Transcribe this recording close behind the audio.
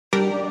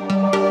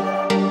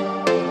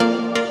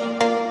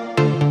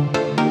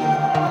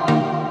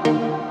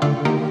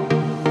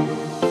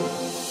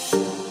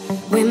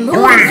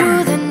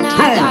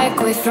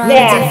from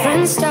a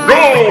different star,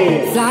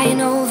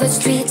 flying over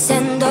streets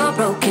and our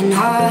broken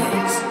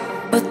hearts.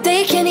 But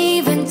they can't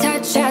even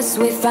touch us,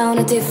 we found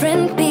a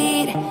different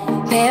beat.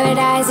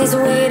 Paradise is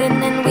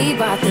waiting and we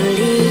bought the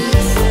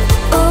leaves.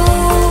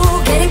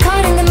 Ooh, getting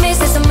caught in the mist,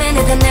 there's so many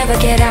that never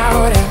get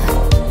out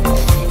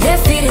of. They're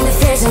feeding the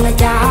fears and the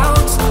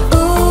doubts.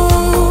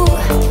 Ooh,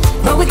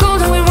 but we're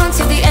golden, we run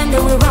to the end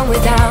and we run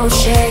without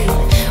shame.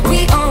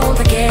 We own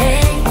the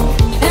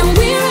game, and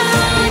we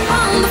ride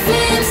on the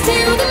flames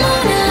till the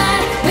morning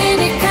light.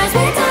 Baby, cause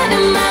we're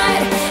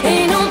dynamite.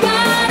 Ain't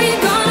nobody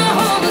gonna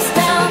hold us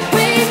down.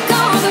 Break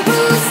all the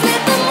rules,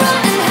 let them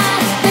run and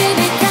hide.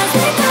 Baby, cause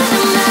we're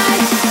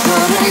dynamite.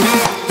 Gonna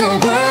let the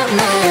world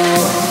know.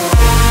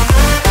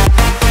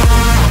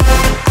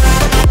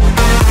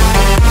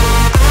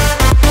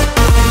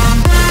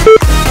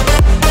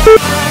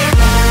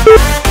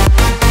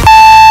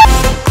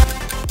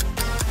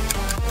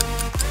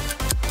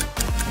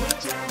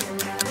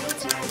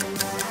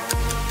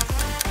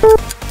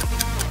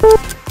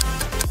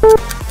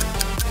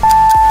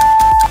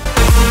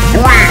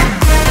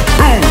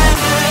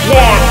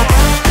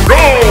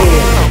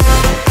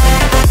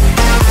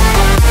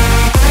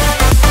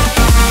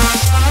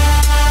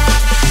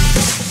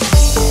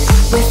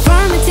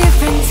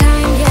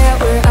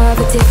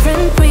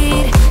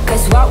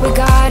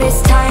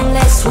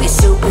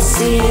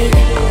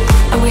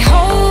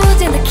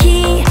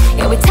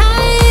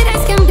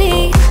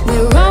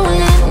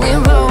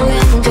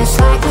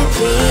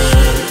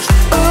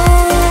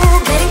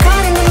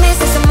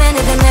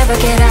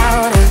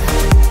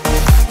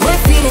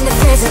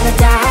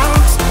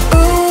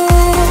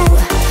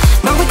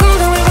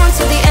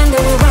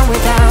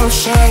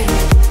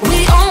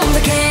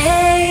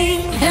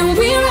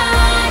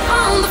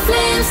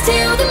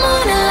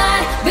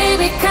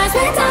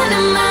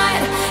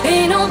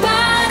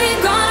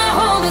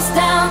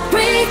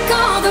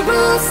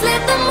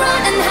 Let them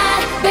run and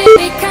hide,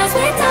 baby, cause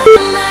we're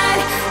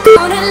dynamite.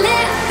 Gonna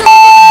let the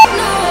world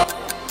know.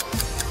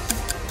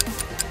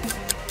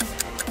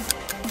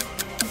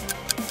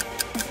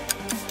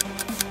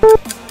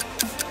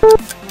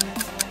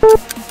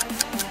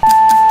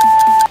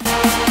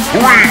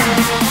 One,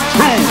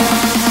 two,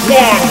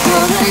 yeah,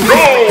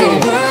 hey. The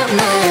world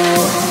know.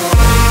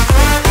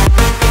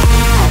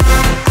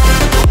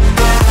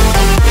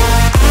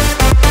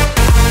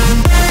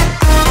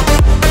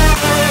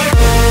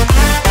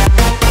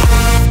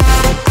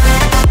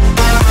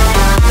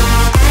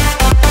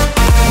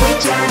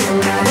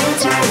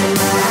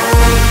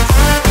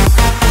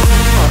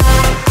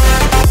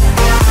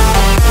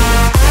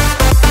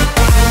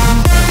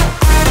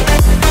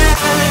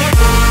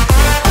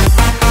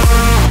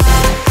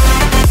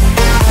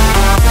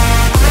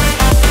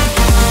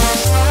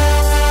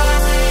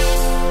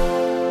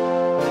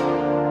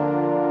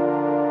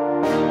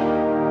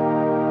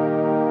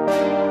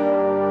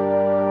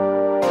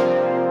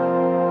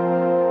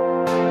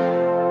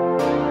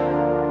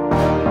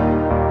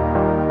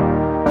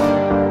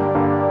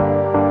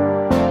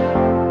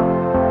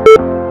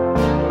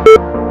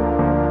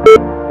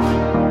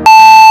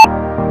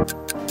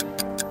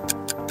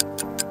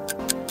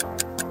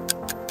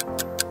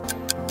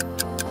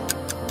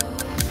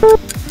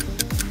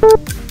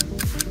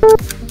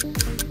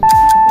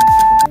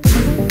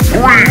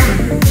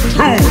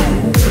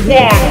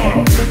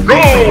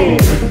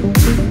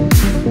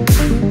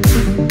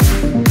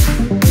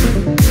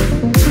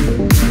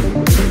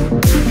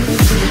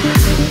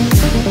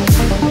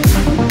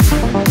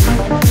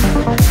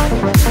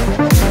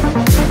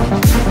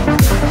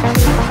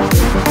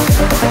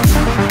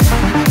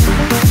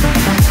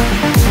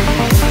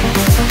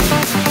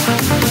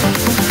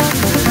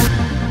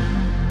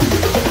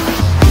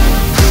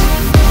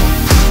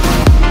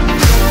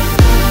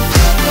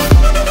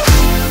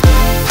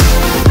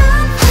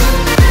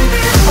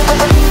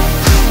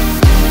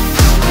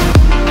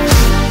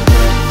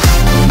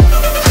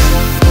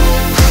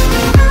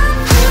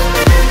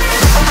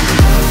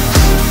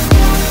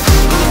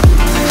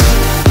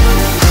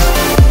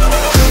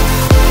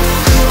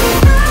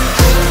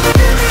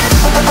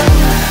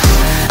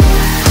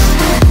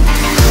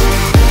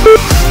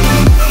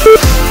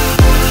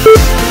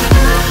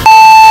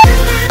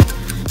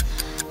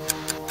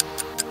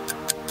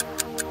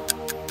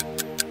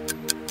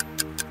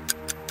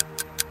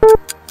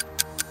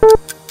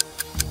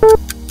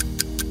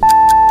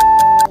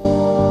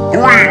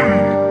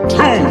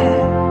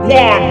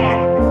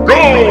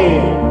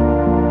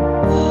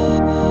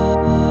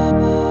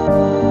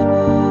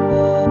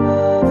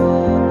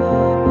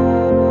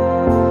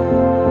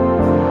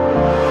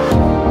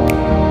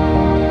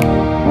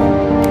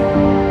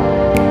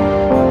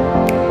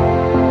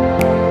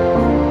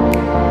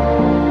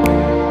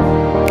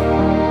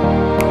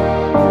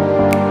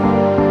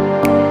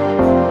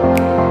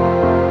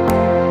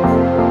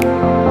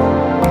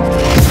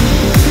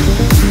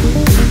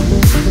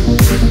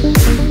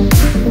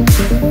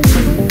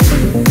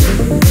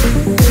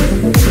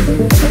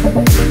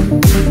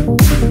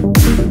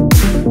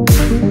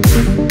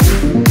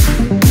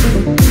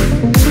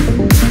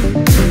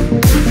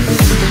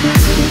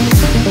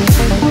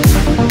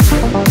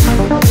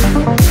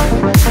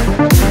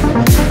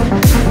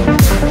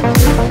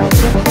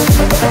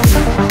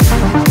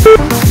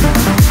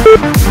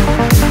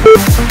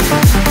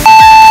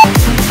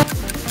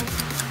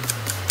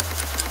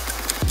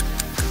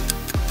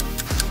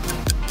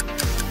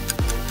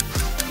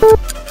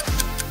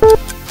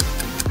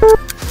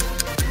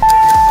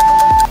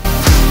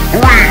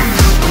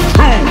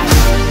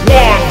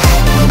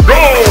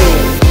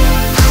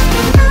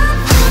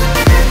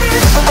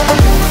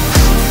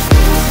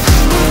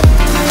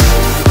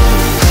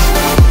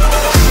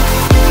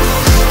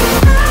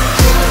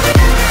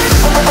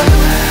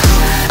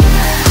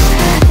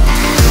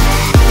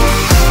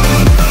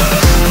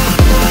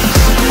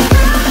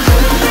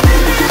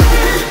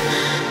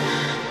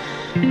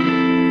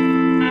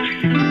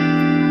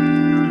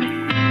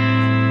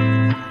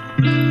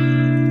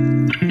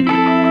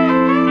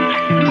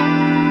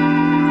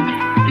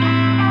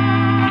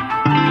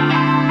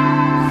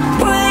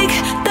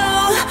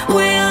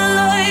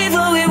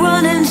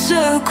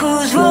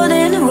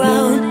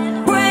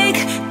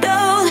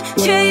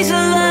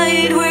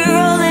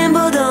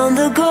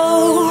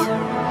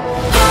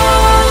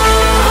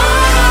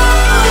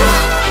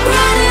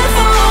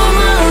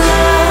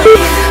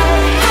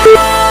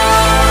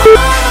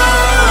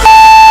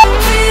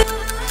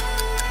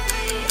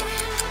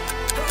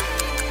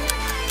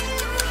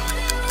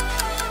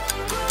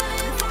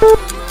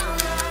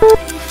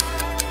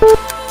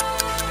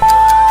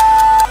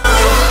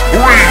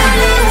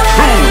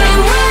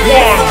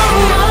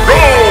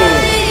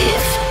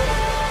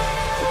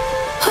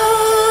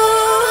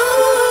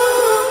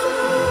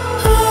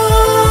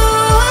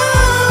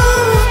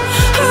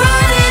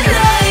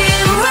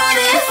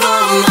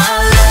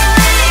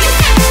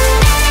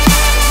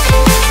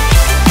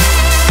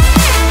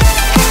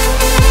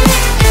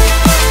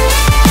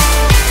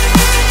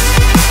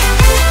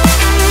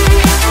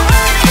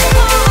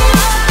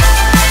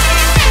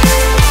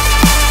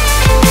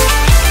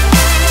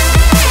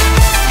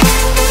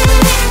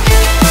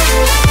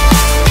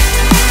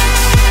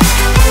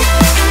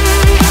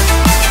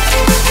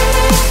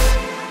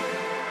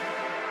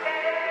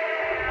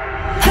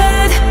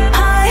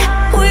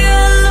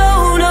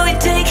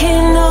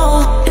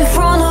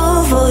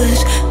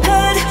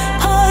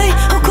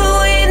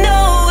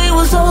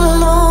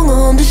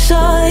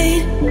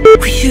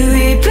 We should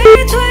read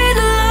between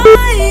the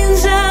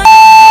lines and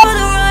know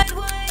the right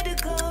way to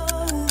go.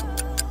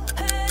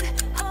 Head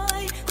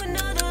high, we're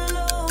not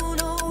alone.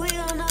 Oh, we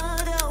are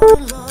not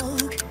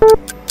outlook.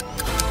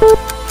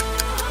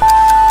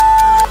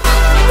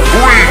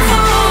 One,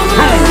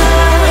 two,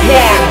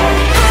 yeah,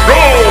 go!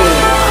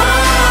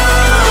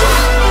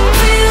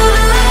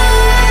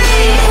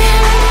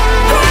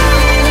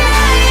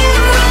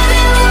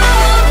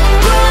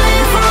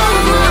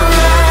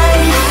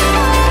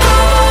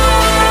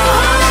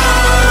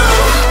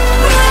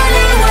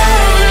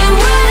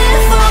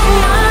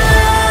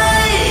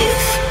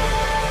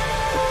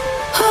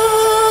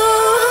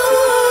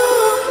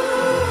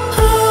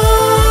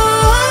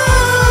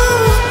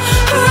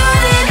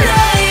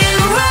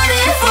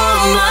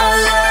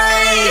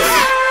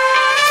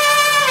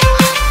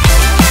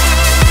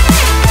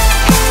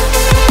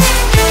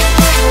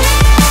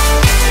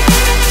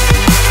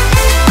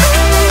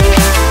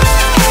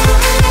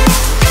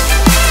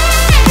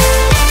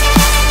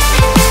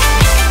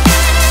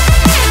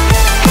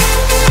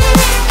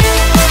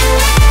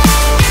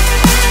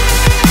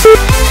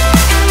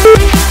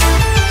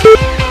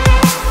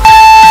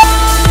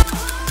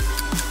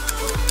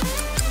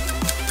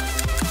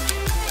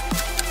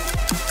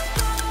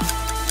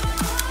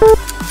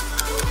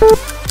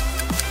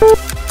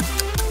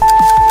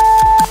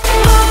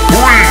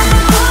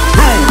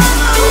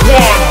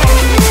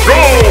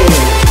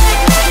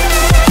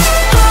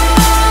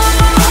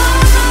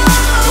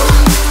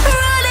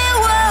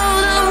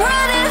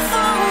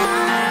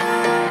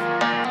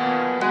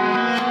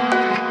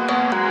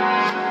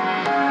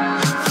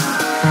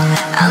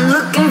 I'm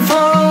looking for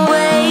a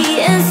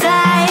way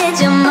inside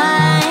your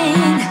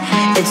mind.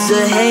 It's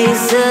a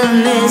haze of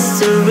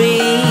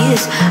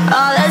mysteries.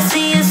 All I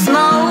see is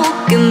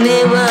smoke and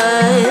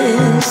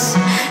mirrors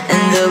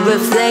and the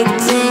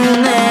reflecting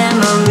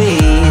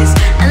memories.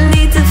 I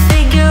need to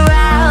figure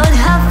out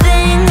how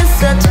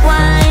things are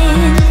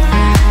twined.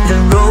 The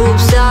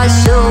ropes are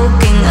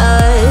choking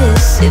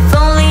us. If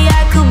only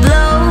I could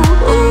blow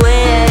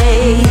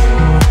away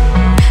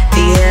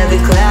the heavy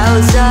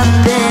clouds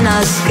up in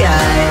our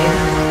sky.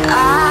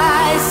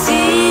 I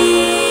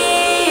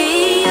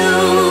see you.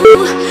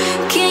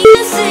 Can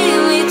you see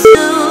me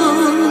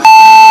too?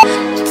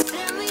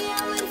 Tell me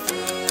how it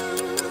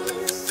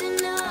feels to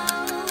know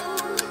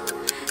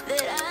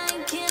that I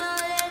cannot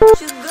let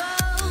you go.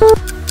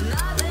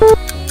 My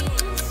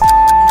veins,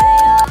 they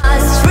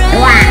are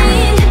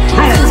strained,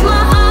 'cause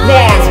my heart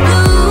is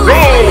blue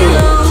for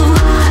you.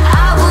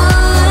 I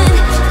would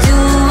do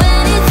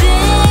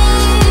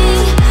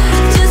anything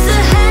just to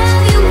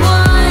have you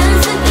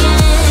once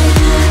again.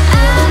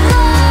 I've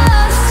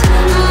lost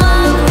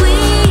my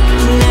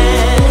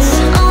weakness.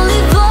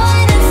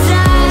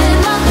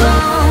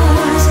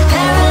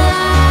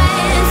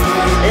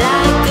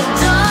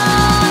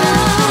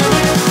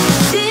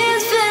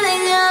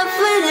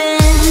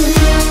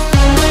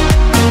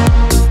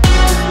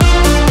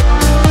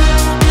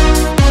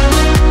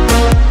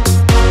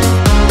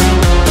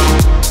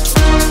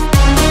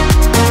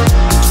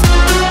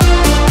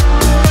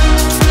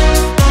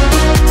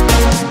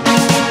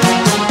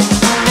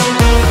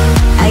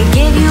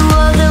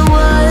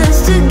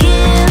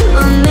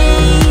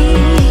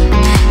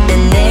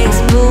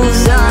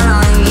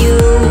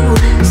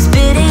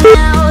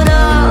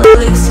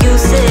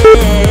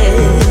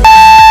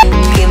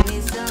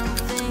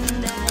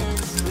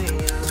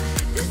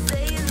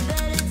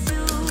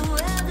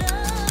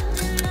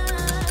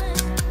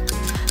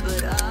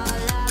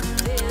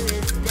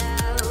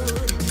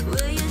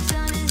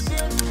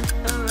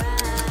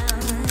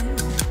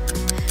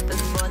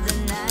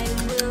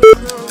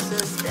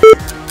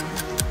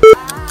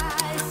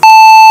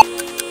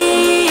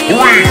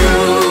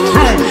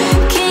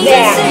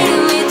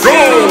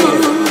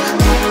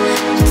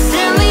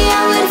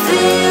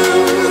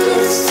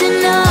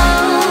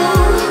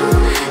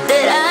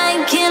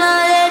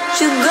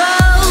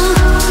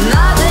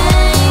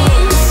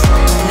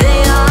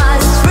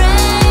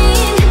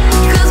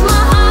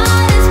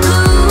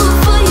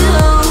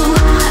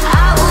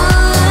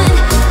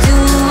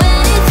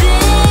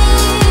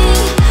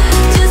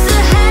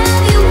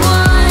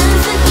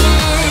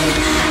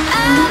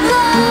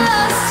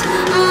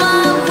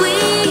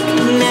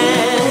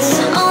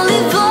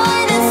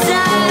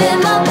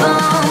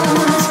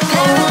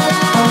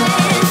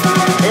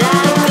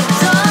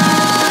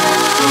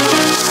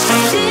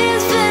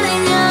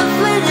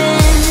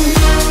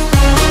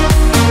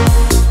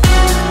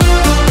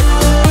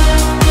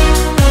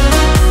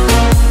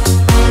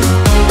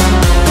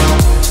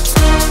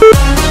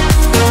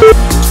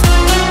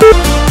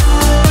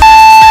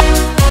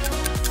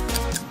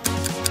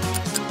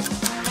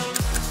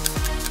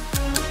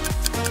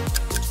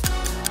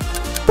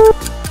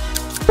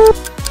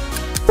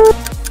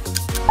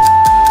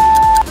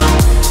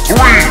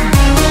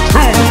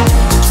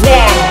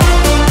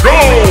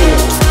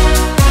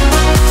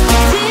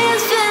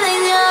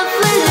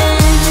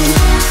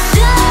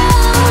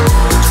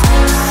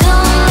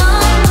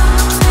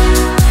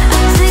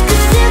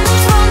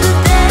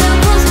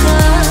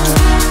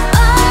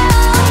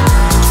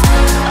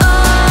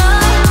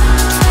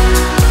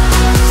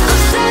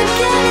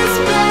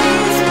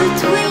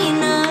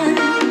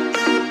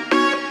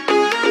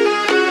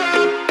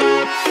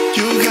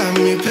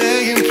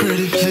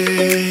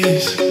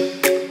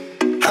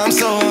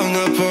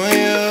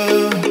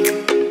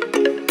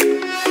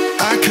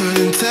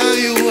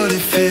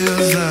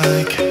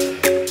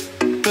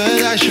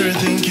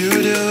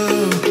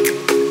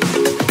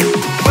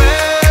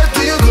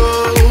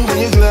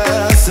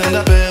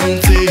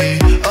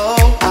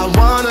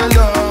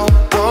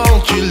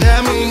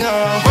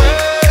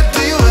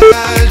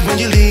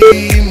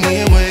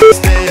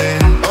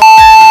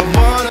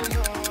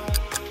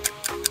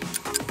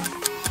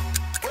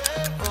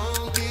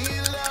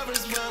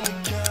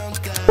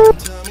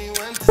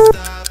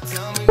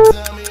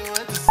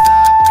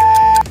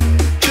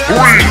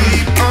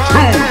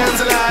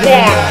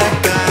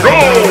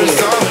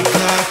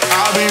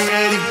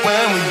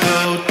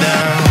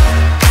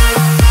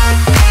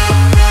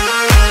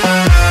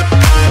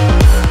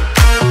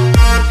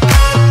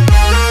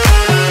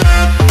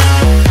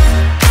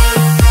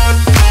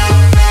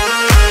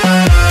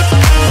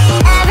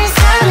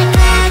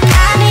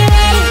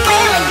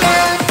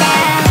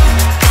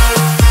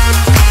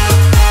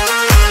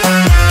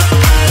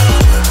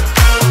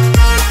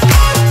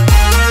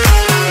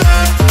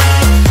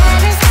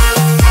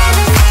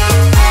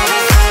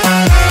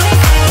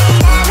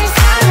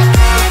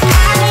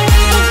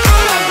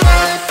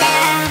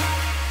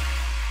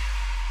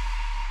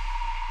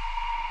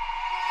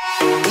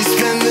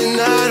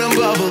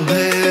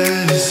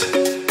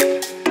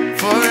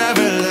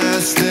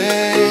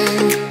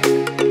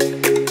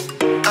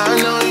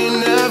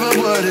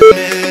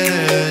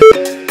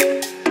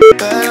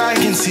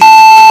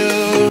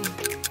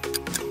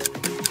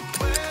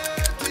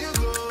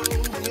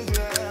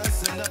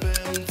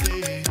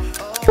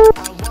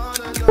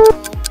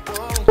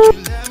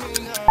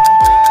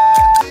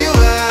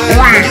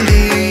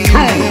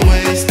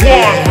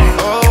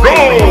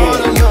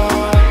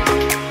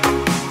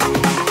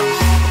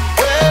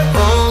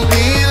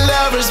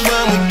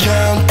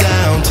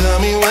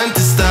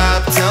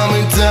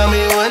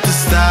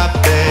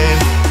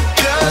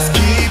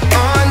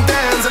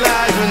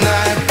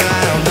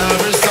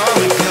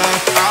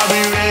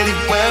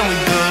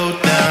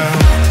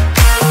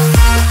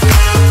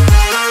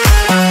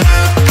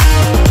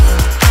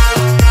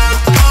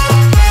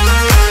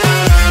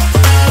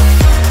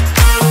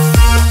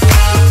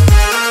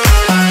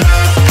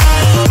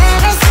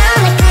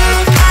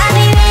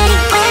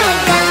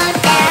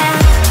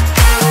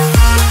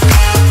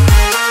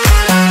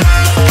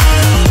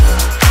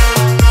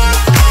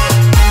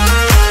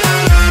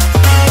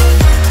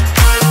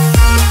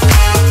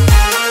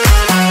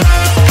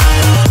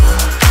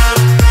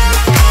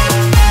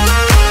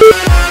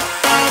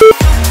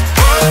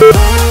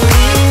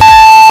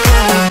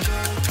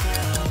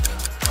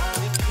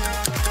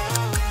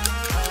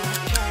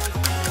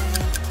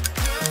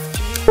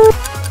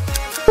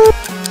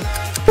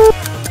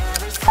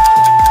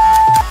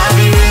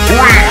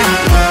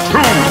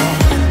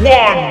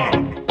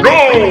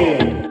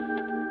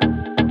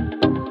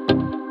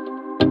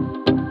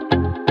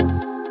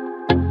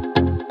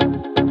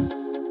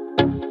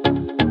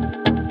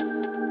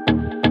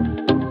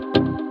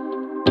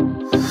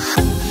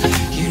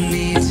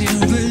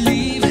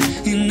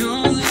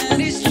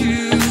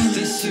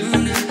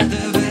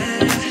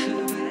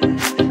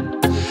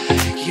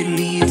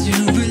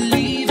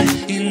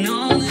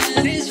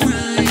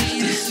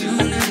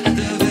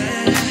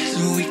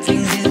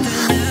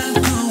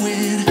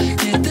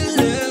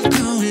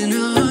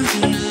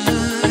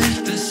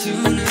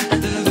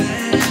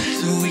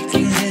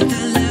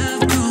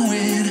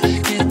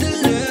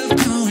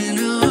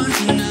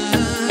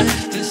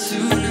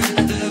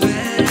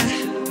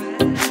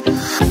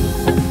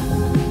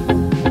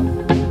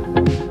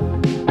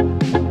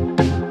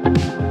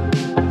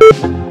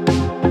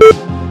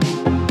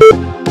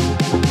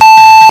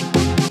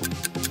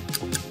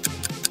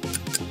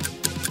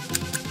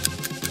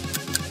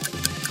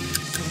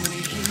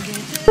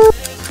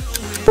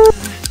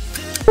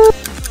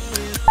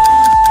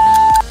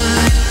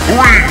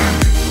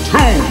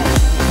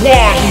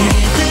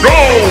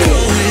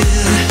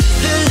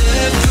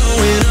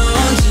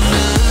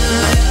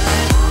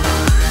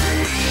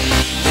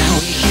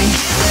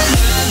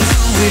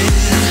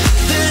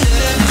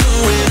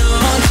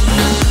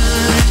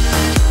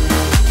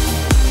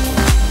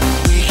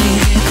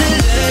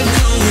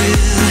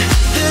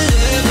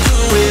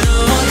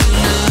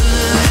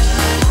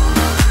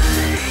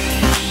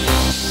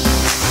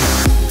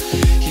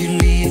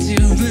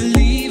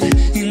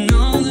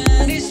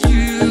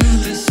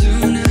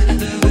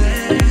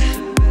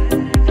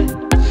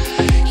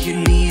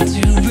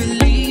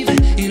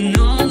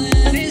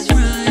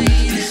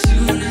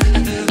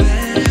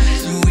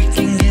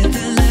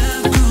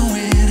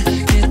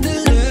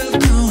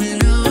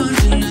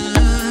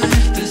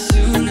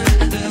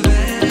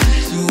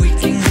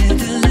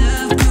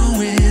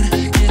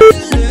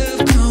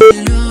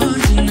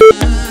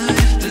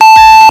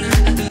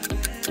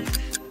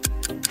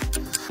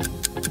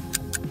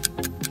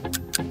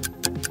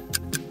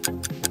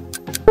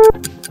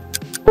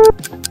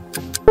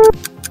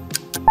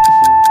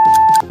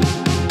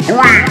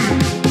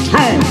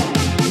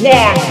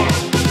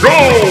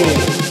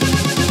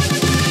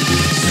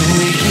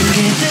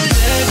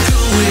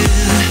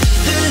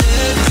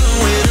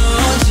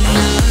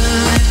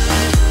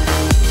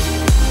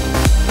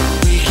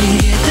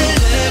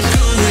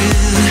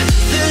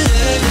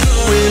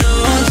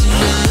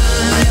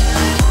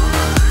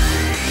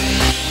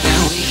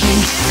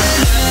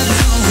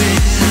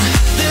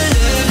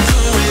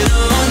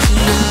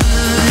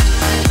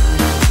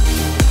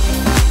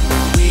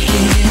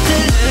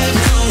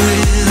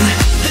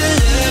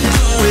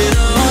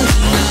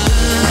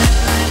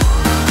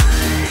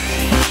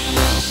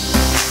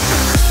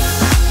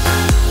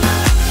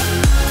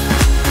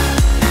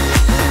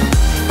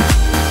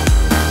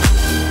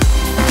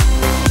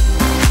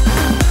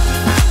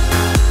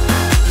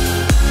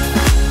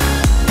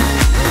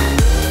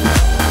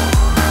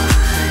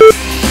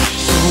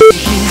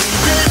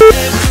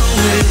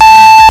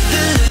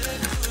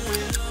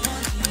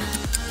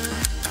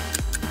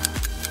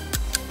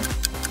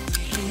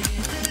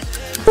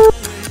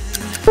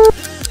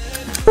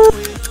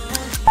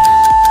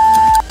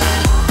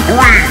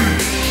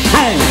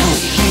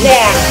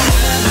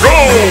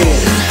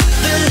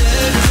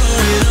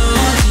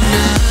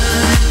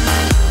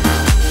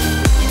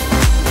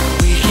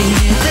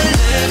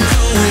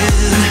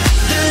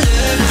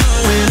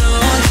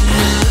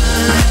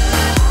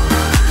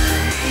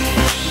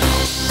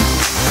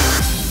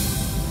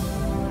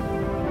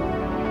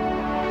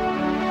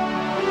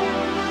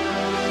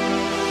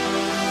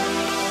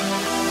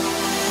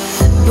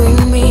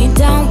 bring me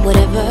down,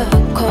 whatever.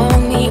 Call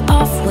me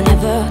off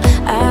whenever.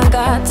 I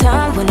got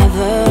time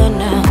whenever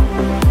now.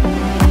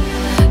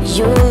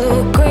 You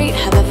look great,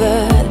 however.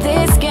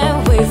 This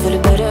can't wait for the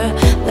better.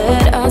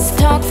 Let us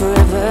talk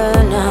forever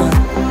now.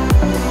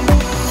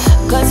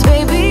 Cause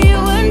baby, you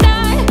and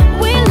I,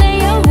 we lay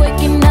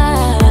awake at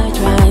night,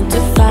 trying to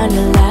find a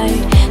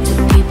light to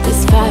keep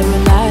this fire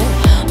alive.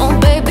 Oh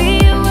baby,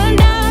 you and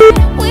I,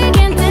 we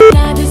can't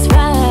deny this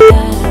fight.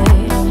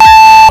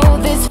 Oh,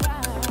 this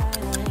fight.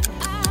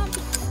 I'm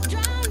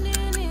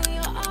drowning in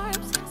your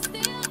arms.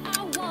 Still I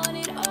want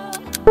it all.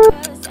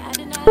 Cause I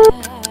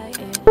deny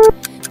it.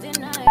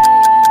 Deny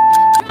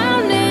it.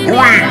 Drowning in your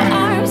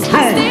arms.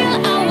 Still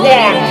I want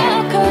it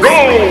all. Cause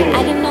I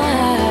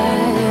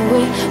deny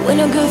it. We're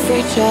no good for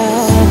each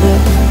other.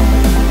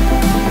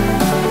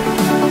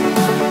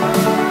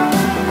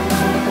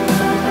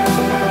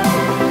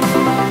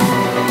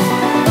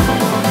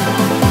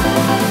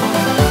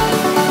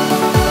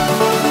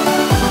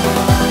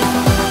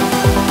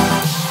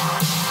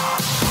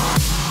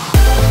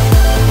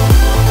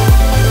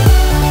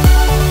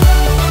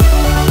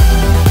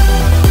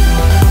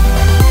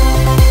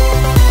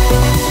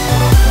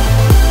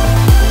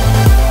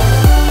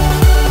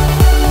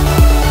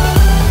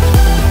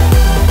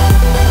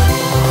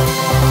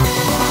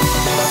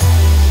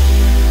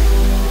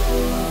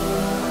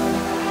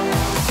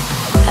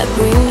 I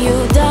bring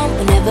you down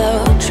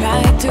whenever.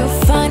 Try to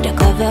find a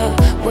clever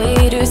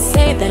way to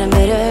say that I'm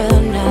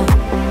better now.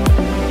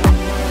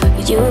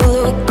 You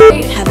look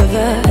great,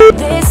 however.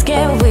 This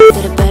can't wait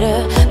for the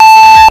better.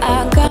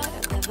 I got a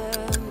clever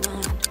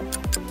mind.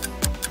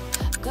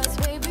 Cause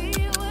baby,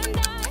 you and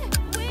I,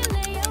 we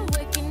lay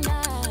awake at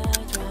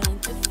night, trying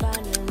to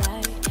find a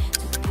light to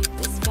keep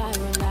this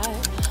fire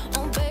alive.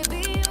 Oh baby,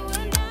 you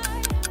and I,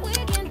 we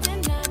can't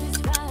deny this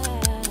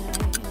fight.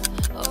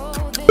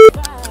 Oh, this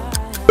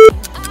fight.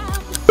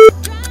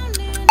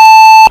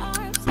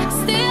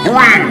 Still I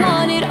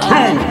want it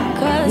all.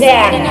 Cause I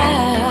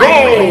deny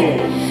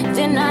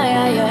I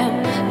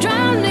am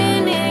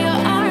drowning in your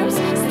arms.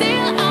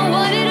 Still I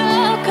want it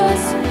all.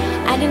 Cause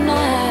I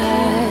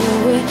deny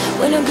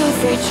we're no good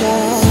for each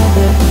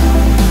other.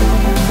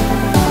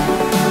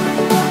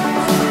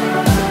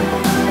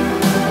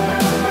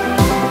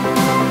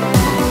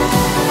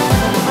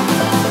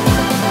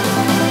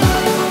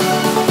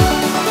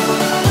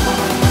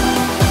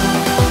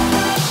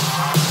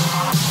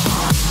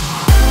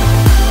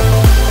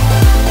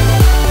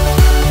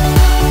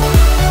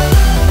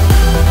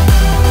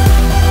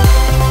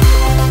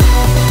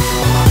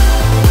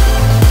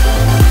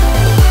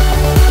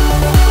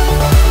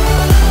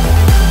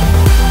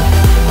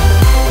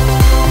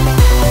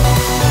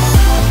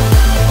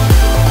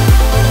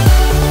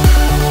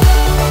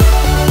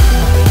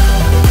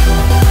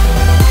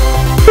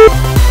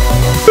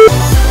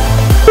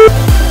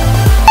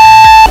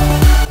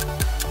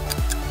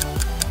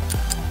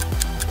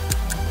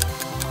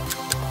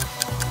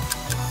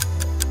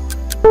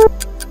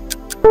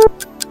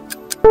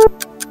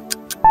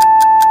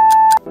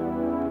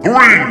 Three, two,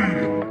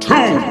 one, go!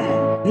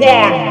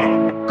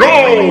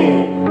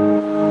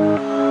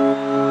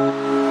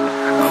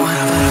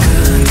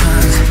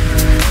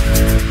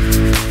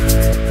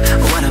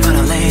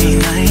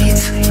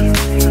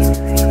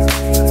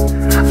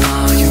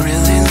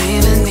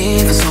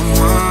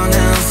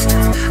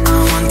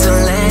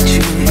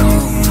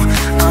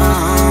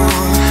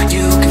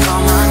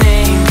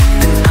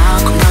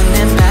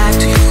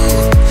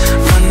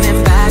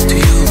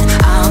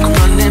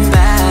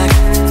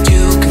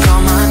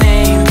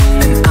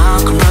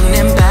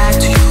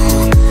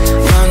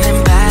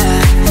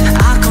 Back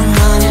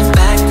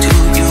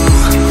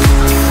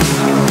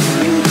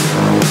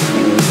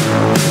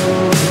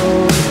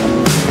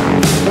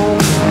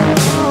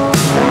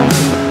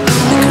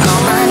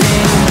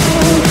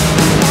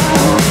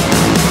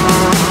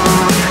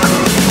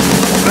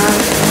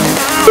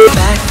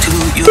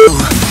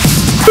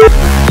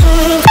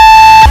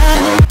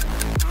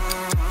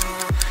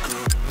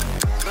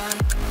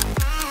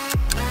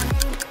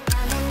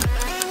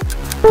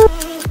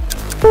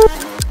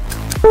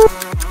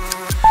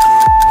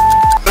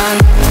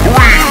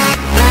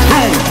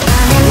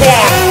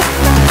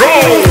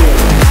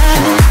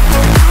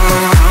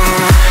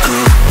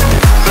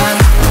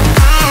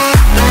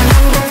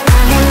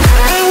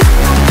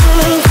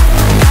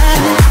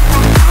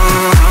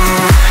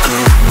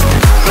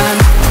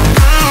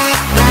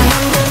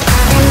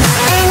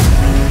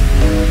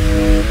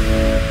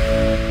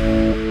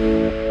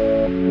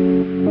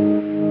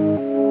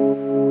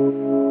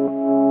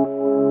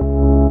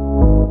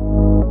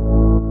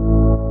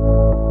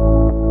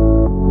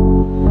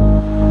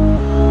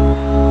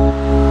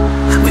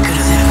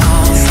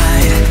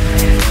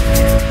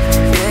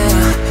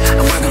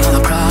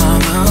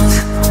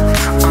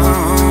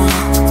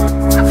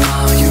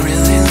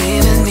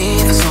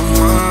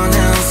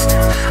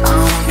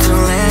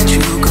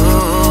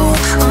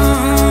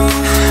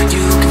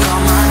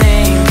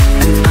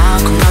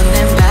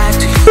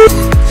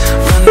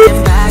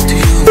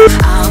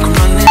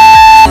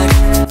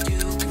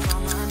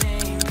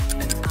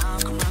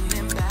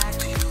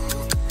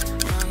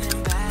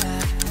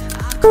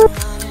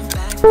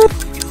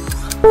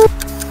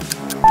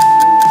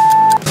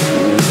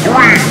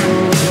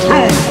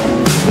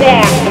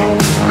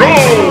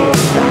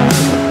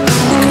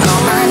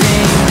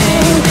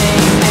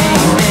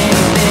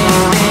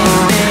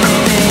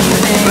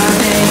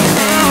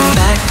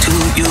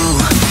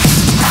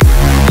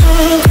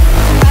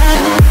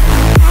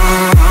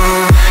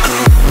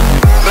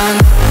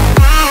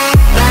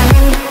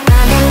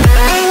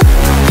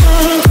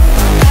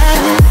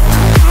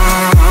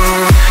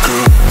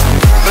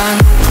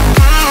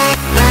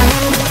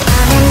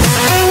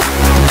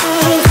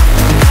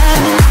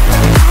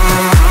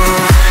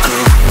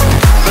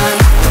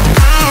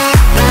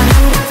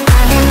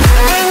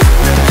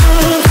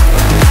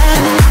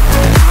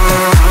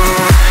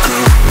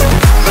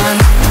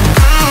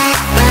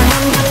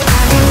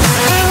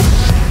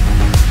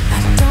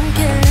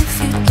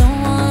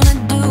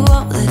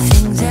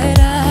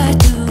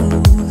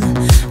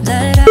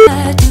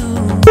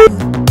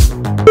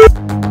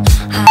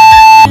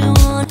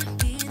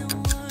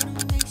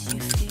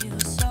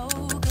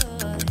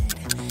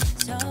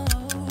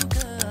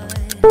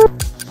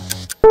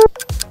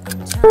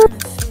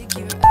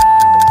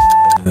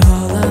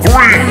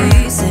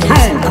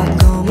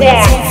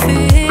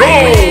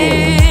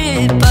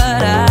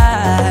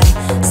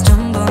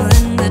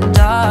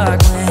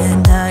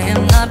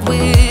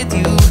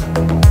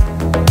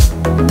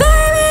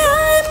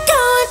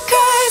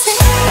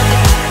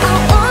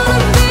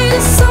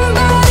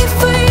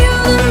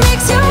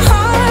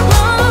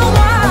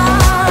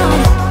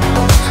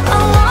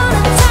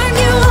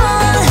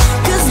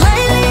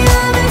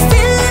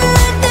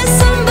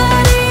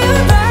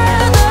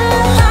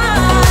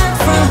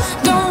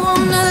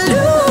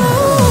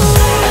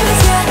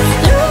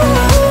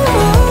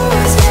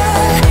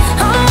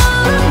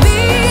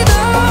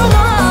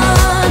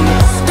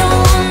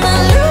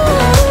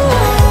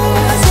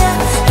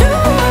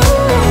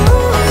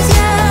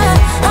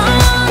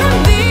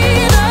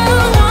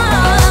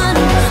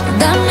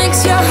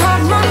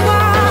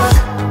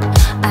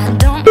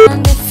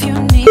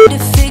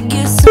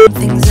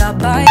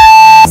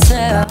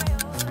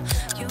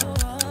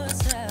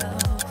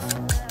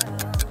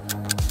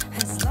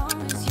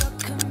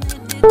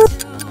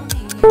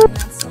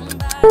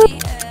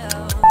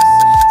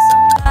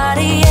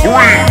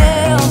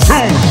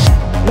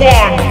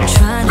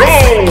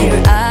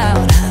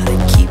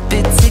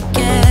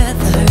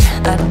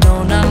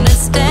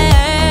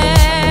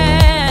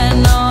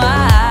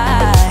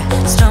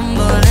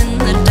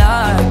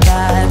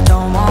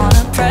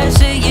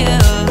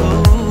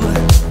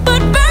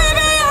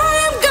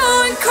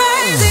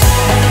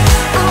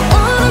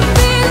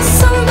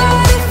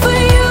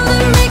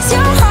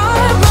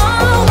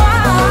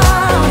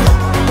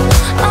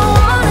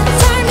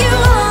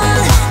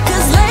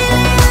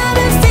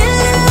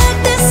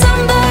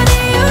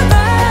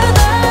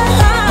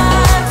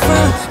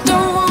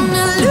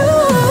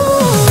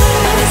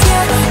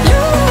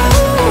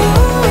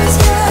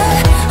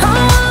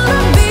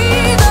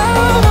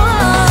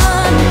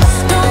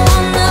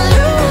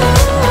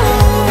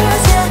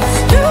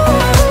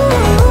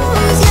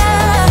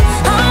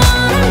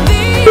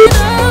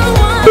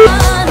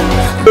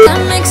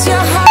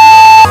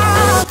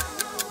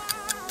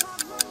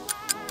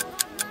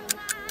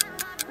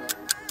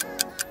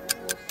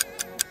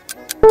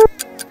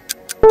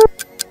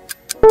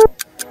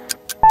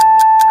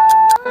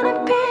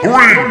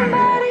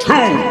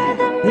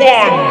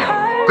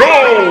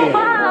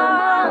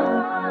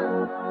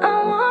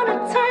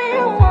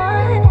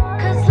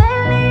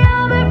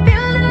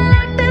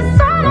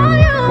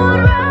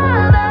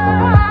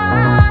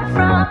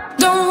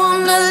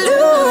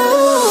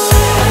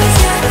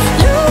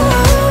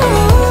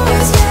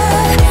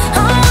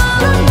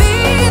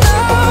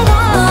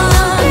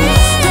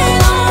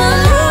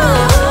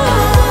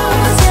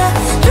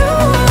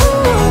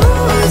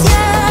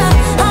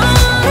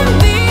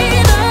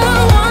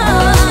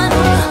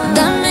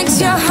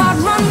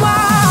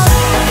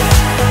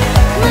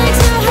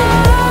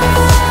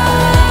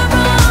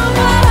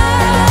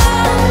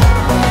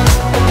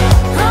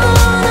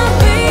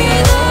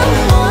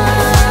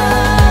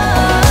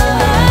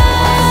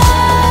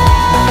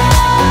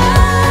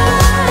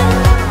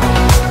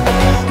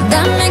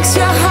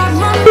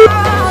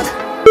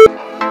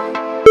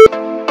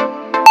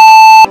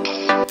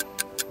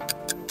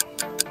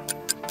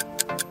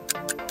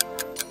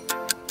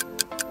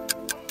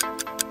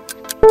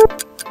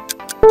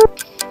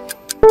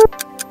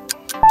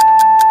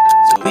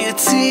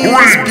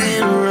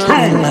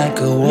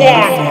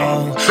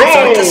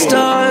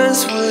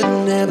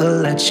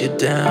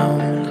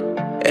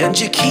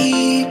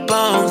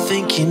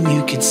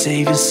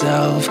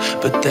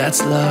But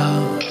that's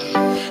love,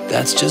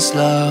 that's just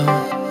love.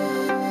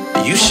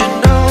 You should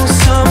know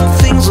some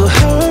things will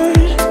hurt,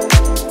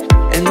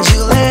 and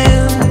you'll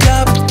end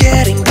up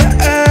getting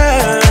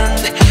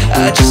burned.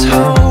 I just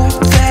hope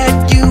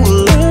that you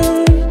will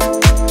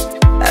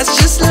learn. That's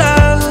just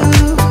love,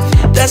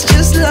 that's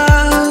just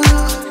love.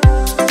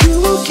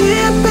 You will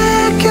get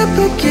back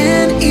up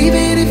again,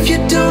 even if you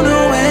don't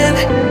know when.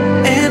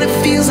 And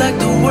it feels like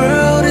the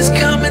world is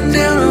coming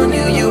down on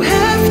you. You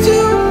have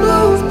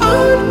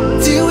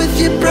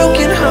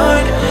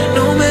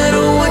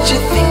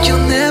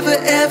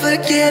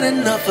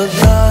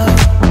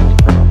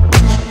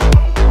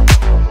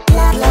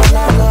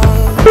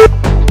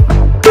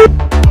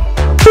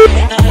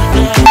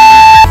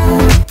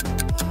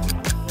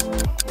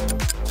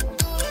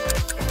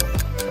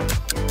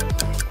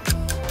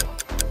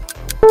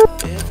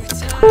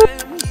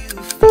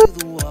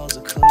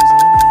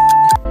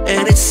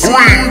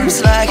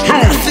seems like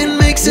nothing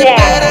makes it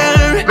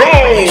better.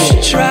 You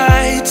should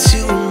try to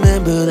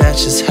remember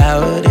that's just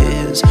how it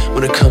is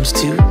when it comes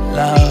to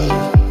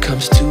love,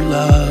 comes to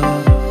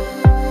love.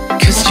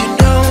 Cause you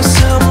know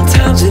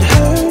sometimes it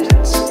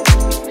hurts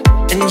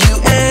and you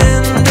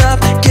end up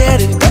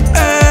getting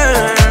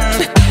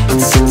burned, but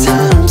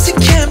sometimes it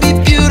can be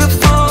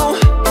beautiful.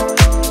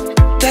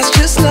 That's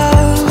just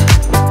love,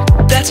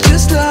 that's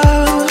just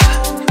love.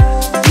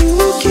 You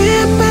will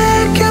get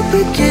back up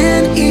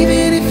again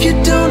even if you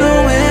don't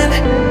know when,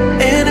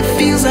 and it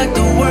feels like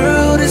the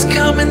world is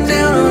coming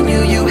down on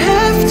you. You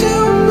have to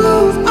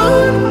move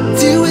on,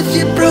 deal with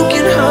your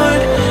broken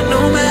heart.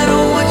 No matter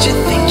what you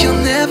think,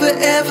 you'll never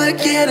ever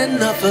get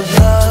enough of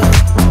love.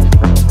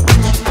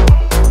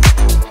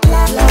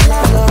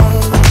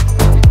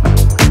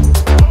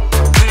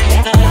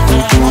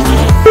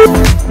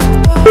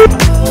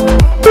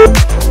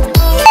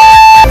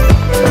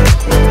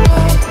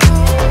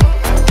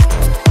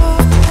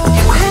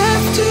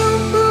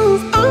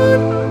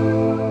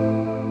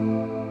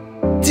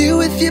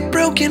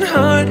 Broken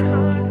heart.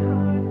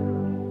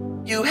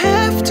 You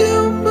have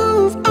to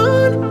move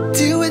on,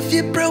 deal with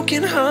your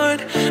broken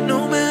heart.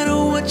 No matter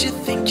what you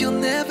think, you'll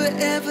never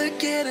ever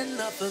get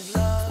enough of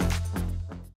love.